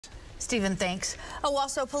Stephen, thanks.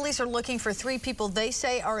 Owasso Police are looking for 3 people they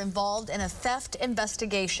say are involved in a theft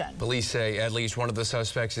investigation. Police say at least one of the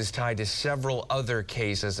suspects is tied to several other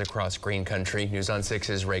cases across Green Country. News on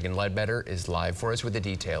 6's Reagan Ledbetter is live for us with the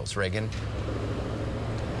details. Reagan.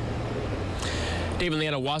 David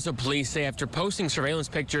Leanna, Owasso Police say after posting surveillance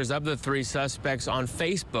pictures of the 3 suspects on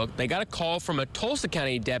Facebook, they got a call from a Tulsa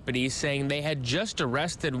County deputy saying they had just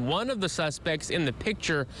arrested one of the suspects in the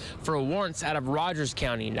picture for warrants out of Rogers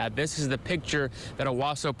County. Now, this is the picture that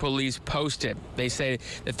Owasso Police posted. They say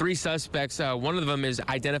the 3 suspects, one of them is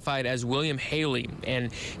identified as William Haley,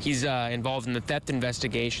 and he's involved in the theft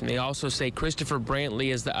investigation. They also say Christopher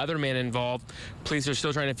Brantley is the other man involved. Police are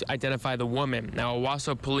still trying to identify the woman. Now,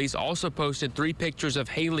 Owasso Police also posted 3 pictures of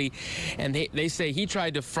Haley, and they say he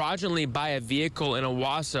tried to fraudulently buy a vehicle in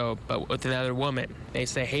Owasso, but with another woman. They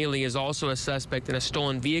say Haley is also a suspect in a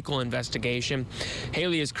stolen vehicle investigation.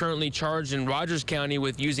 Haley is currently charged in Rogers County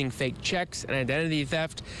with using fake checks and identity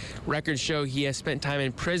theft. Records show he has spent time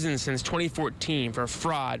in prison since 2014 for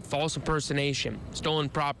fraud, false impersonation, stolen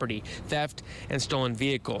property, theft, and stolen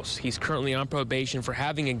vehicles. He's currently on probation for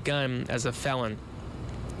having a gun as a felon.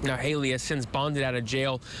 Now, Haley has since bonded out of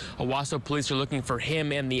jail. Owasso Police are looking for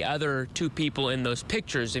him and the other 2 people in those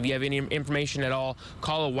pictures. If you have any information at all,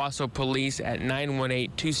 call Owasso Police at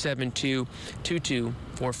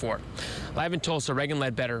 918-272-2244. Live in Tulsa, Reagan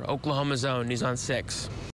Ledbetter, Oklahoma's Own, News on 6.